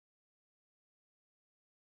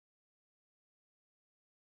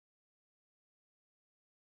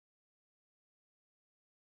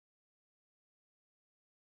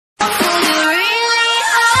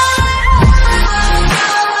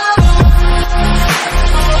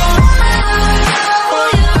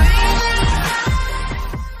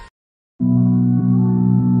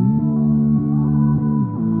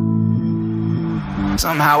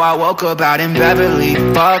Somehow I woke up out in Beverly,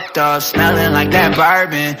 fucked up, smelling like that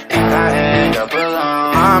bourbon, and I end up alone.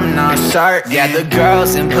 I'm not certain. Yeah, the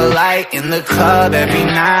girls impolite in the club every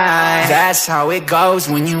night. That's how it goes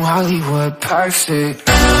when you Hollywood perfect.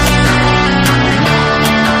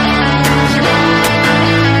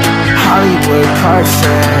 Hollywood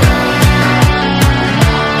perfect.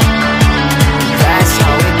 That's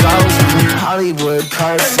how it goes when you Hollywood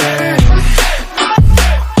perfect.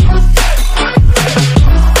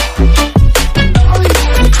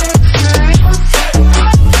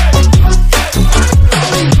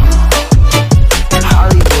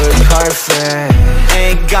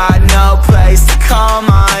 Ain't got no place to call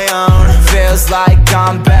my own. Feels like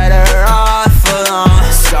I'm better off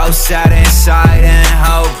alone. So sad inside and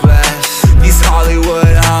hopeless. These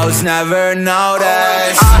Hollywood hoes never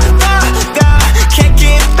notice. Can't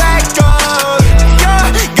get back on. Girl,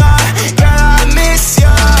 I miss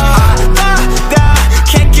you.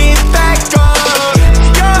 Can't get back on.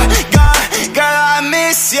 Girl, I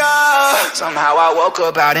miss you. Somehow I woke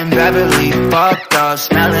up out in Beverly, fucked up,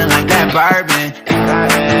 smelling like that bourbon, and I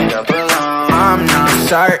end up alone. I'm not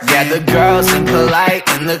certain. Yeah, the girls impolite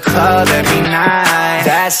in the club every night.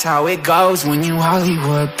 That's how it goes when you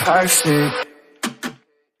Hollywood perfect.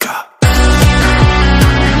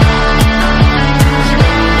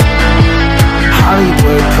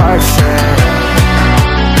 Hollywood perfect.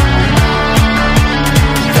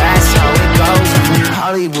 That's how it goes when you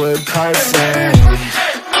Hollywood perfect.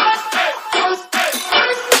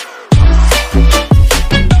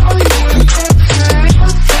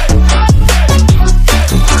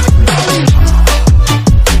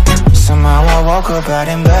 Woke up out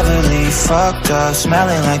in Beverly, fucked up,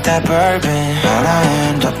 smelling like that bourbon, how'd I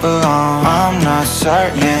end up alone? I'm not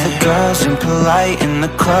certain. Yeah, the girls impolite in the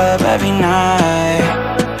club every night.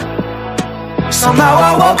 Somehow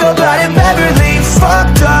I woke up out in Beverly,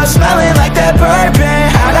 fucked up, smelling like that bourbon,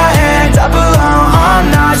 how'd I end up alone? I'm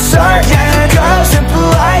not certain. Yeah, the girls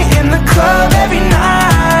impolite in the club every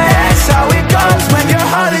night. That's how it goes when you're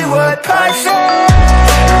Hollywood perfect.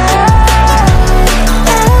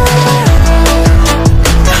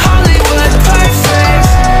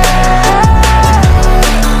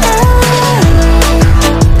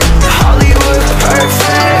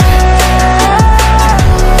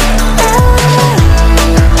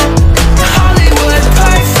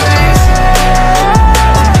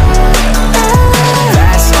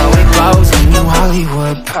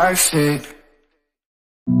 Perfect.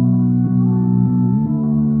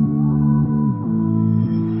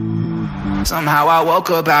 Somehow I woke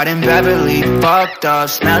up out in Beverly, fucked up,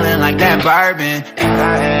 smelling like that bourbon, and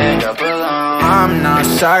I end up alone. I'm not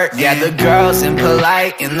certain. Yeah, the girls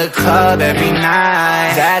impolite in the club every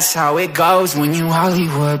night. That's how it goes when you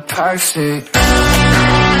Hollywood perfect.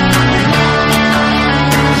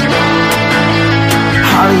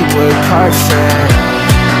 Hollywood perfect.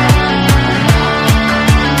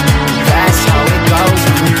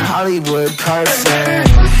 Hollywood perfect.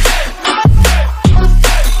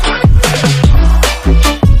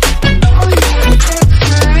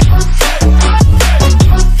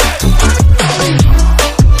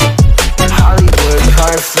 Hollywood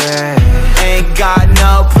perfect. Ain't got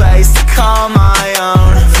no place to call my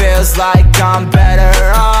own. Feels like I'm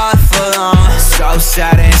better off alone. So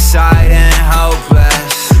sad inside and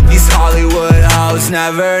hopeless. These Hollywood hoes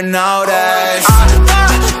never notice.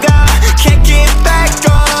 Can't get back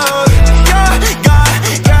on.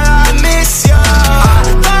 Girl, I miss you.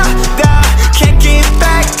 Can't get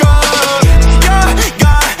back on.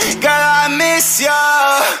 Girl, I miss you.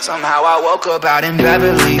 Somehow I woke up out in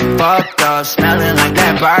Beverly, fucked up, smelling like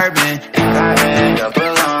that bourbon, and I end up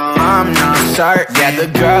alone. I'm not certain. Yeah, the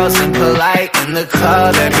girls impolite in the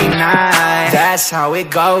club every night. That's how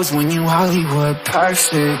it goes when you Hollywood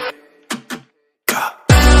perfect.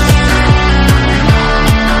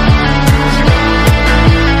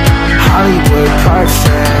 Hollywood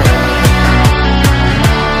perfect.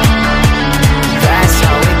 That's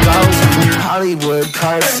how it goes when you Hollywood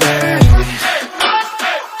perfect.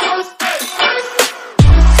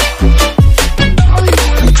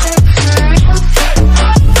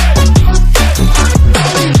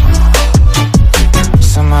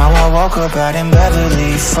 Somehow I woke up out in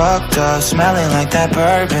Beverly, fucked up, smelling like that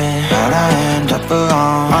bourbon, how'd I end up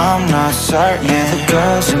alone? I'm not certain. Yeah, the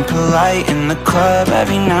girls impolite in the club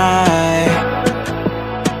every night.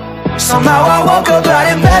 Somehow I woke up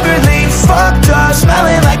out in Beverly, fucked up,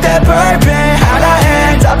 smelling like that bourbon, how'd I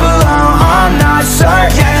end up alone? I'm not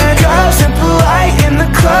certain. Yeah, girls impolite in the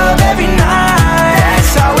club every night.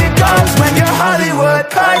 That's how it goes when you're Hollywood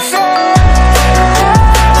perfect.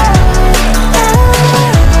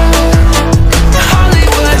 Hollywood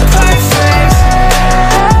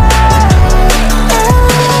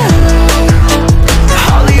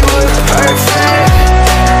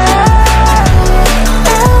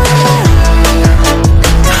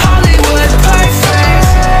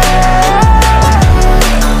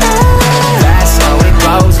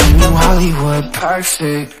Hollywood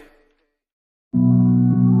perfect.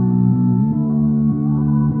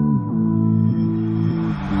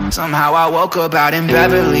 Somehow I woke up out in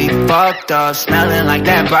Beverly, fucked up, smelling like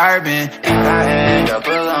that bourbon, and I end up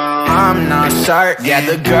alone. I'm not certain. Yeah,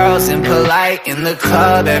 the girls impolite in the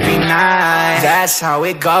club every night. That's how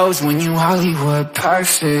it goes when you Hollywood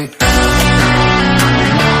perfect.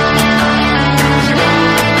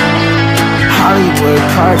 Hollywood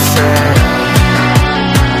perfect.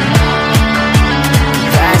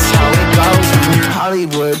 That's how it goes when you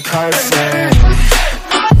Hollywood perfect.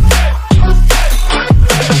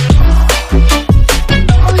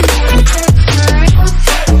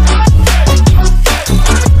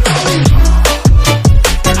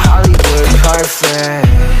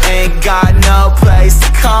 Ain't got no place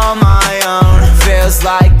to call my own. Feels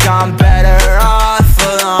like I'm better off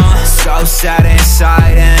alone. So sad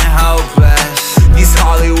inside and hopeless. These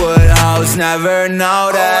Hollywood hoes never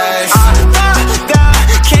notice. I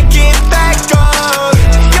can't get back on.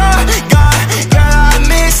 Girl, I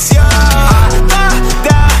miss you. I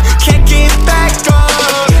can't get back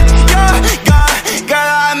on.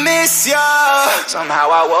 Girl, I miss you. Somehow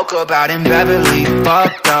I woke up out in Beverly,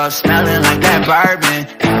 fucked up, smelling like that bourbon,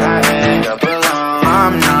 and I end up alone.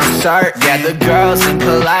 I'm not certain. Yeah, the girls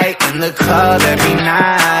impolite in the club every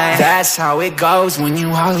night. That's how it goes when you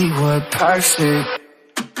Hollywood perfect.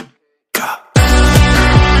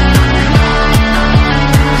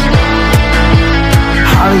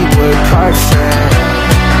 Hollywood perfect.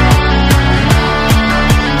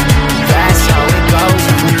 That's how it goes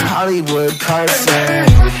when you Hollywood perfect.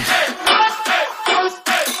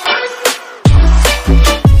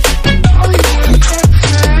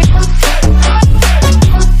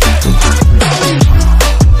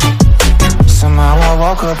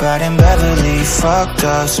 Woke up out in Beverly, fucked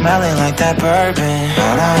up, smelling like that bourbon.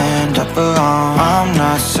 How'd I end up alone? I'm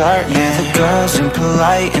not certain. Yeah, the girls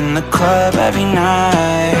impolite in the club every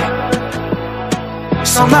night.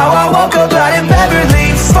 Somehow I woke up out in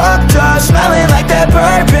Beverly, fucked up, smelling like that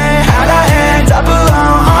bourbon. How'd I end up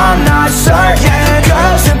alone? I'm not certain. Yeah, the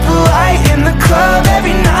girls impolite in the club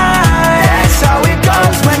every night. That's how it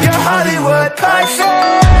goes when you're Hollywood perfect.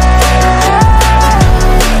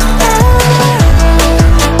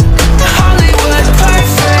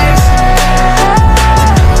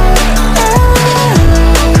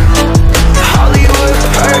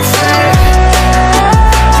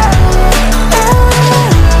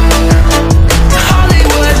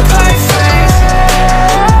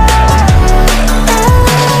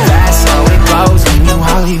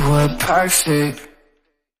 Perfect.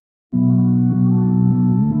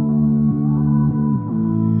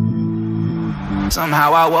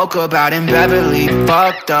 Somehow I woke up out in Beverly,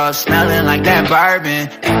 fucked up, smelling like that bourbon,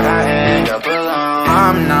 and I end up alone.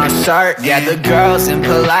 I'm not certain. Yeah, the girls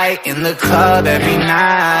impolite in the club every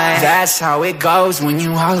night. That's how it goes when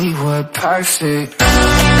you Hollywood perfect.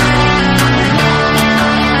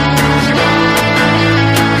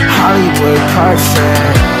 Hollywood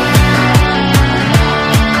perfect.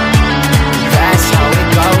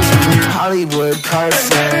 Hollywood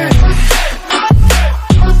perfect.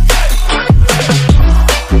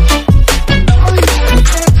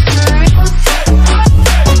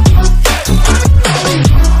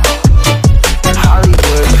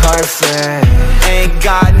 Hollywood perfect. Ain't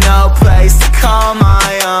got no place to call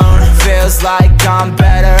my own. Feels like I'm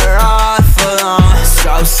better off alone.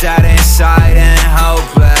 So sad inside and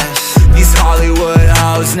hopeless. These Hollywood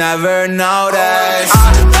hoes never notice. I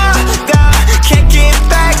can't get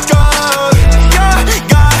back on. Girl,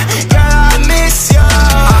 I miss you. I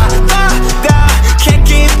can't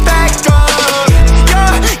get back on.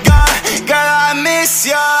 Girl, I miss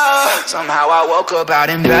you. Somehow I woke up out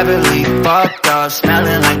in Beverly, fucked up,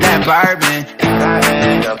 smelling like that bourbon, and I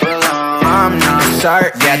end up alone. I'm not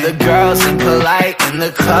certain. Yeah, the girls impolite in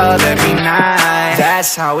the club every night.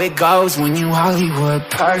 That's how it goes when you Hollywood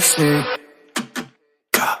perfect.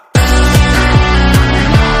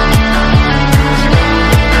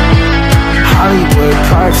 Hollywood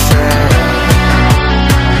perfect.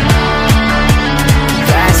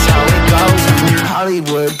 That's how it goes when you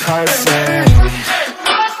Hollywood perfect.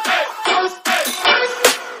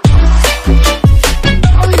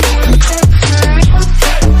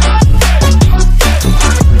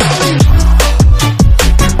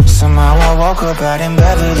 Somehow I woke up out in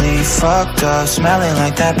Beverly, fucked up, smelling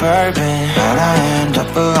like that bourbon. How'd I end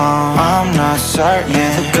up alone? I'm not certain.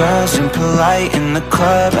 Yeah, the girls impolite in the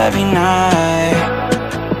club every night.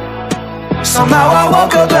 Somehow I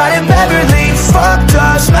woke up out in Beverly, fucked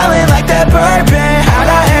up, smelling like that bourbon. How'd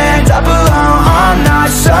I end up alone? I'm not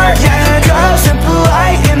certain. Yeah, the girls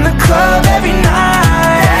impolite in the club every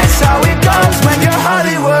night. That's how it goes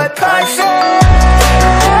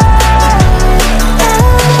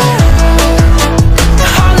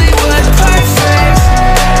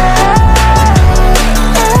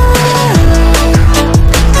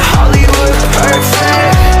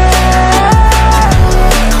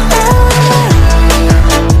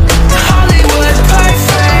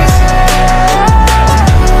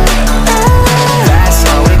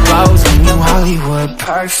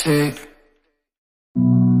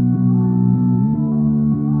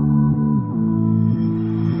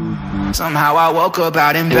Somehow I woke up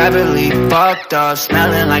out in Beverly, fucked up,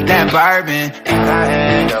 smelling like that bourbon. And I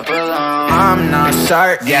end up alone, I'm not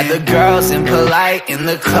certain. Yeah, the girls impolite in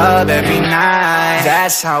the club every night.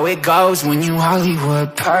 That's how it goes when you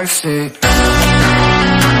Hollywood perfect.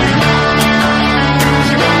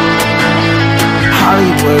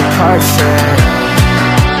 Hollywood perfect.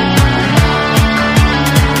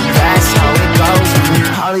 That's how it goes when you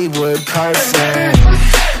Hollywood perfect.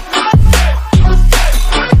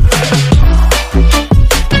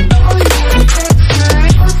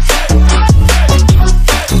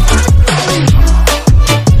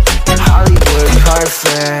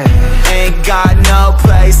 Ain't got no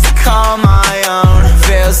place to call my own.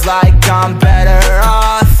 Feels like I'm better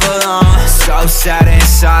off alone. So sad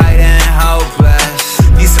inside and hopeless.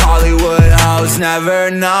 These Hollywood hoes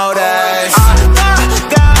never notice.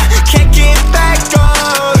 Can't get back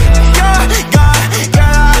on.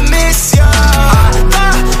 Girl, I miss you.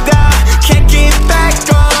 Can't get back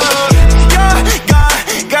on.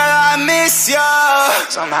 Girl, I miss you.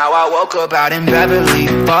 Somehow I woke up out in Beverly,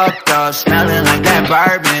 fucked up, smelling like that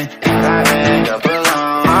bourbon. And I end up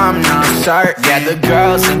alone, I'm not certain. Yeah, the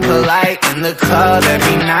girls impolite in the club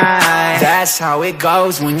every night. That's how it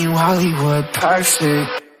goes when you Hollywood perfect.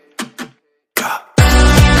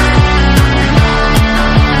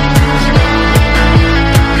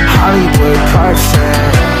 Hollywood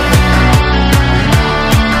perfect.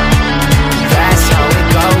 That's how it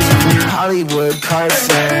goes when you Hollywood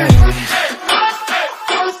perfect.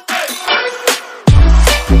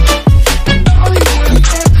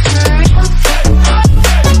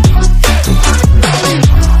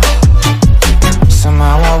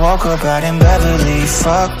 Woke up out in Beverly,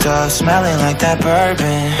 fucked up, smelling like that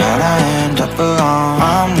bourbon. How'd I end up alone?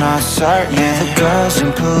 I'm not certain. Yeah, the girls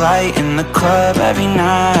impolite in the club every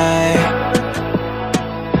night.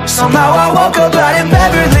 Somehow I woke up out in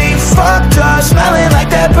Beverly, fucked up, smelling like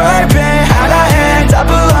that bourbon. How'd I end up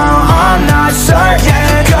alone? I'm not certain. Yeah,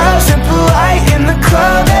 the girls impolite in the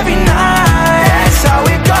club every night. That's how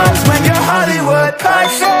it goes when you're Hollywood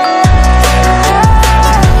perfect.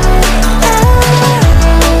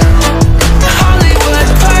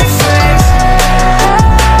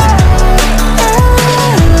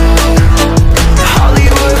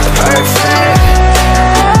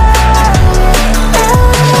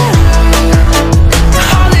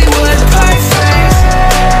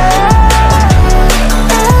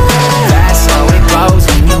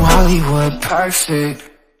 Perfect.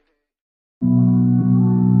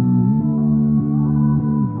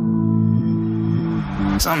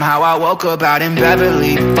 Somehow I woke up out in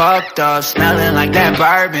Beverly, fucked up, smelling like that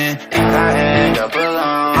bourbon. And I end up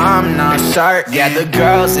alone, I'm not certain. Yeah, the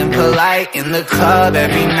girls impolite in the club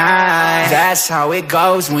every night. That's how it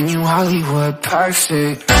goes when you Hollywood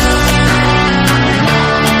perfect.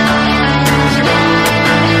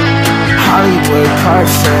 Hollywood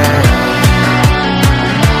perfect.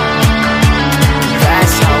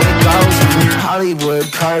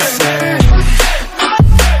 Hollywood perfect.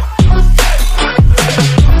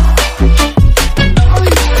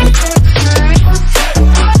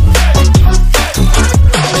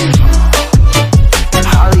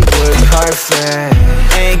 Hollywood perfect.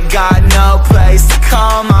 Ain't got no place to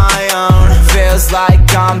call my own. Feels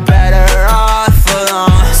like I'm better off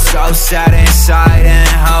alone. So sad inside and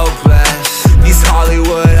hopeless. These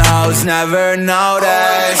Hollywood hoes never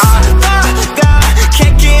notice.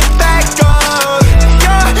 Can't get back on.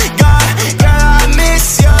 Girl, I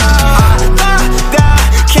miss you.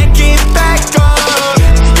 Can't get back on.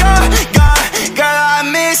 Girl, I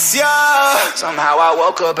miss you. Somehow I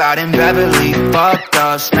woke up out in Beverly, fucked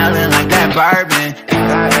up, smelling like that bourbon.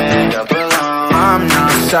 And I end up alone, I'm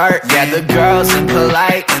not certain. Yeah, the girls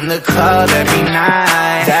impolite in the club every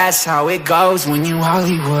night. That's how it goes when you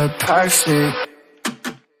Hollywood perfect.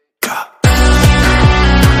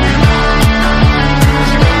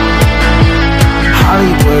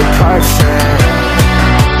 Hollywood perfect.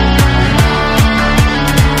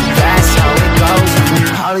 That's how it goes when you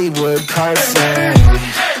Hollywood perfect.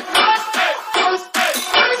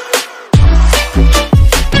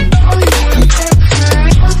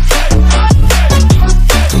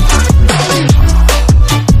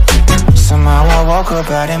 Somehow I woke up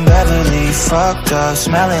out in Beverly, fucked up,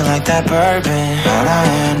 smelling like that bourbon. How'd I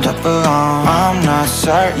end up alone? I'm not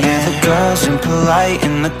certain. Yeah, the girls impolite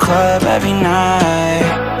in the club every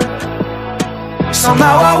night.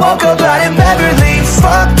 Somehow I woke up out in Beverly,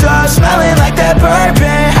 fucked up, smelling like that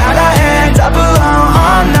bourbon. How'd I end up alone?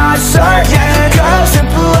 I'm not certain. Yeah, the girls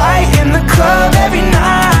impolite in the club every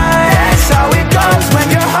night. That's how it goes when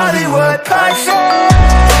you're Hollywood perfect.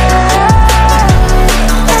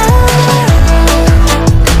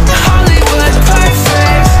 Hollywood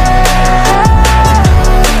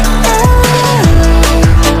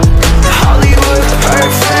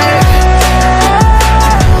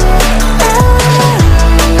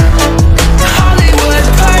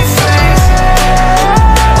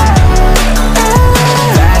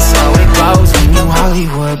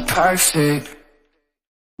perfect.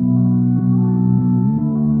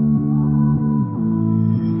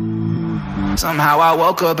 Somehow I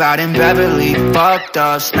woke up out in Beverly, fucked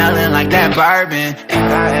up, smelling like that bourbon,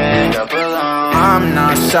 and I end up alone. I'm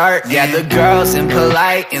not certain. Yeah, the girls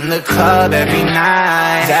impolite in the club every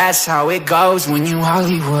night. That's how it goes when you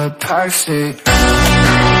Hollywood perfect.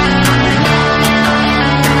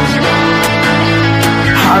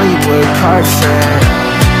 Hollywood perfect.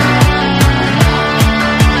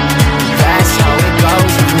 That's how it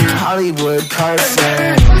goes when you Hollywood perfect.